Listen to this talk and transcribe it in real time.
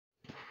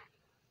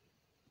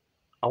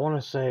I want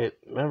to say,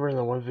 remember in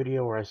the one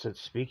video where I said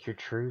speak your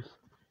truth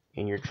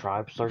and your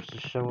tribe starts to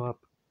show up?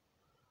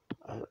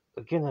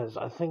 Again,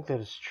 I think that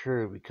is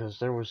true because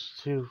there was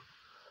two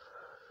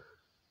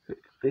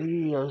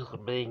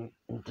videos being,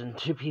 and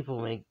two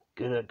people made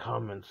good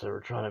comments that were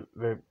trying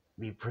to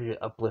be pretty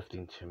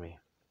uplifting to me.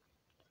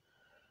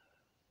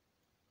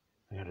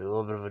 We had a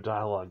little bit of a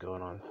dialogue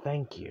going on.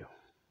 Thank you.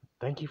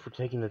 Thank you for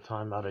taking the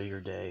time out of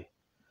your day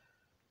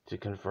to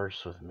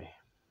converse with me.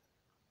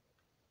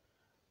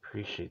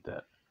 Appreciate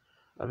that.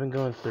 I've been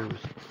going through,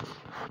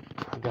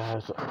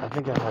 I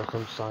think I have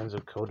some signs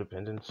of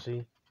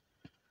codependency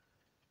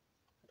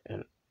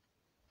and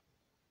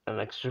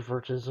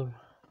extrovertism.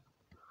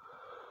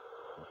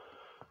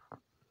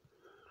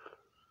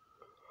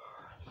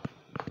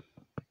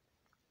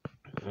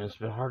 And it's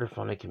been hard to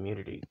find a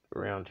community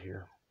around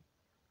here.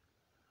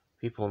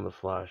 People in the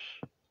flesh.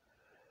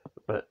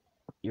 But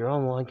your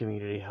online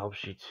community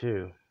helps you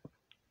too.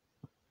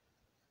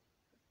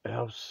 It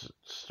helps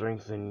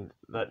strengthen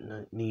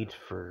that need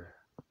to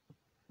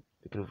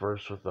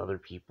converse with other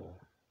people.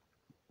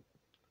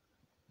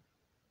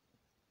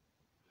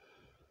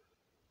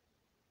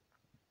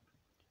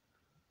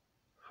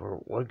 For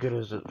what good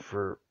is it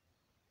for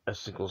a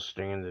single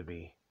strand to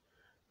be?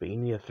 But you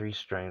need a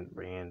 3-strand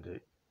band to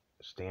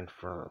stand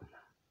firm.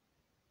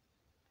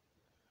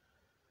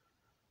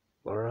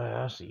 Lord, I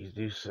ask that you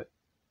do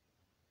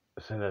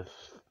send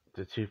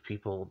the two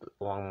people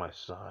along my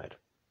side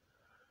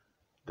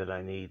that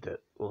I need that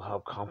will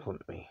help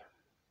complement me.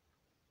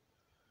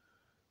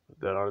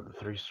 That are the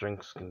 3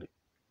 strings can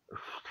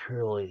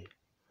truly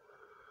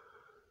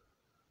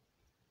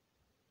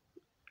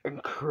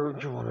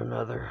encourage one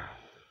another.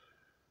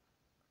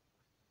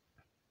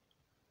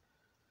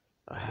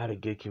 I had a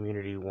good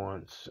community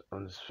once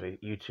on this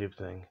YouTube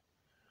thing,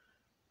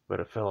 but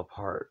it fell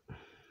apart.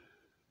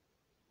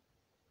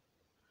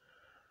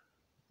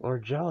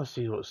 Lord,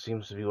 jealousy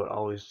seems to be what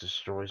always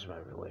destroys my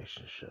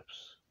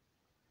relationships.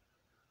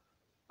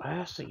 I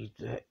ask that you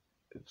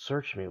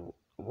search me.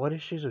 What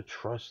issues of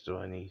trust do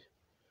I need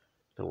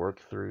to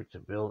work through to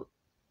build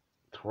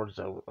towards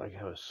that, like,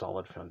 have a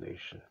solid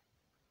foundation?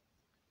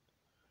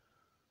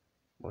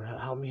 Lord,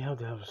 help me how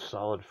to have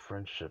solid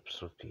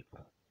friendships with people.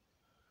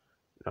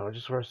 Now, I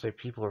just want to say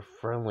people are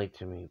friendly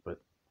to me,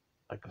 but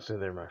I can say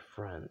they're my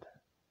friend.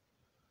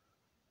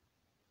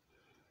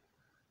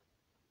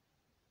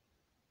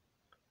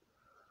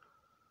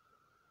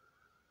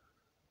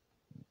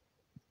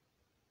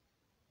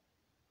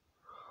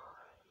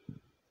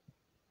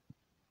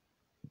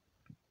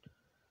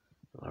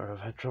 Lord, I've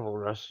had trouble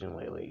resting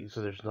lately. You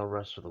said there's no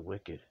rest for the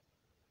wicked.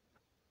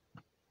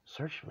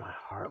 Search my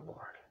heart, Lord.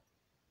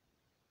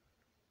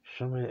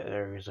 Show me the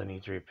areas I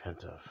need to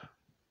repent of.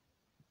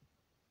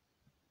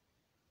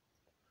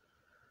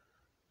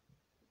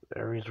 The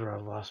areas where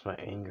I've lost my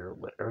anger.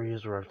 The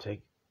areas where I've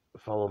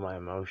follow my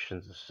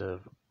emotions instead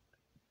of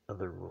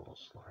other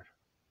rules, Lord.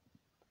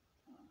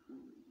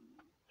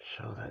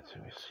 Show that to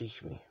me.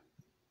 Seek me.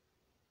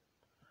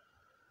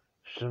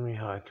 Show me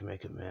how I can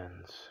make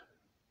amends.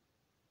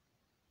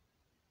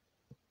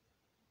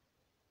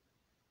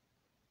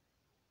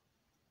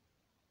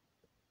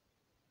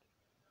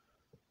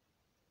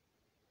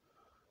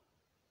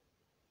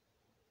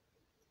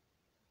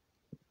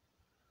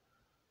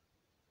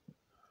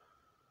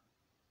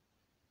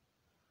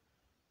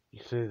 You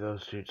say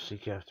those who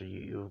seek after you,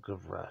 you will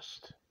give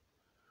rest.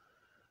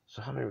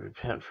 So help me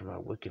repent from my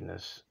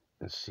wickedness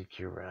and seek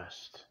your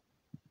rest.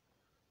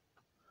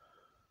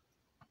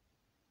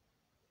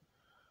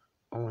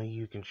 Only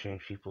you can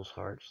change people's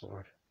hearts,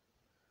 Lord.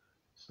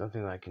 It's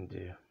nothing I can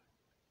do.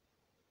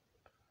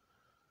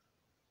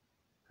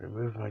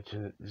 Remove my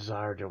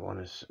desire to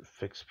want to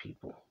fix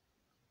people.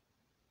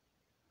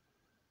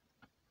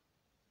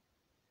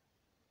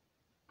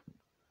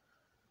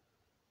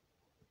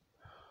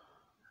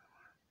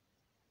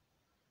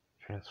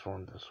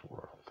 Transform this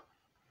world.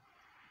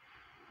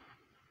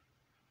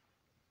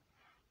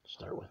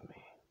 Start with me.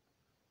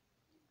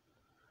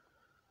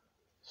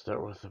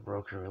 Start with the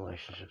broken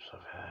relationships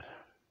I've had.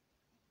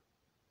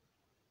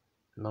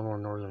 No more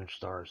northern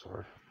stars,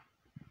 Lord.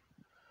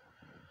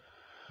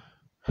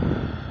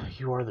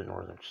 You are the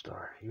northern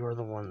star. You are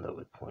the one that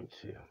would point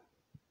to.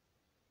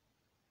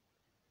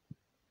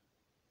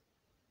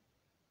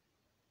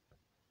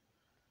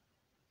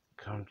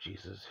 Come,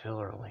 Jesus, heal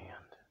our land.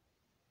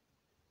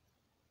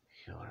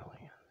 Heal our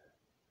land.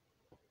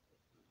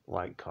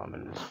 Like,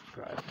 comment, and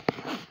subscribe.